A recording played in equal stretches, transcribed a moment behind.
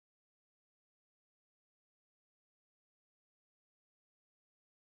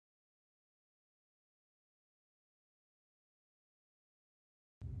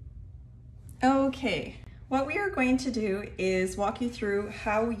Okay, what we are going to do is walk you through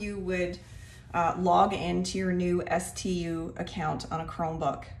how you would log into your new STU account on a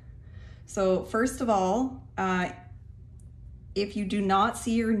Chromebook. So first of all, if you do not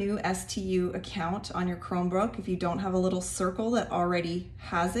see your new STU account on your Chromebook, if you don't have a little circle that already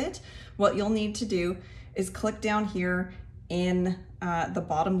has it, what you'll need to do is click down here in the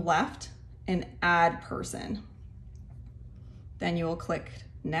bottom left and add person. Then you will click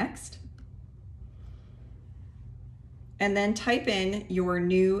next. And then type in your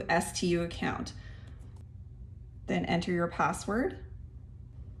new STU account. Then enter your password.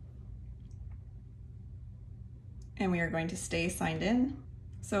 And we are going to stay signed in.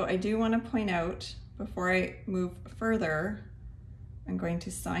 So I do want to point out, before I move further, I'm going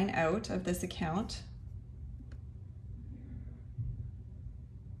to sign out of this account.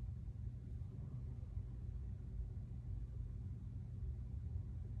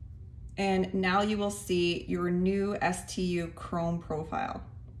 And now you will see your new STU Chrome profile.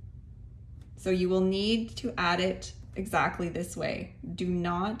 So you will need to add it exactly this way. Do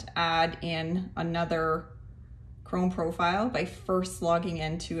not add in another Chrome profile by first logging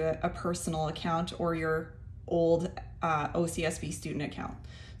into a personal account or your old OCSB student account.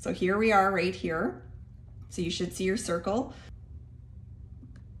 So here we are right here. So you should see your circle.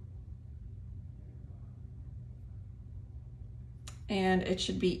 And it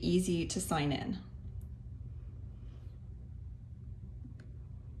should be easy to sign in.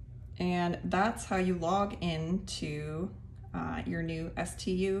 And that's how you log into your new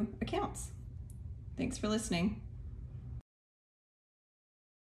STU accounts. Thanks for listening.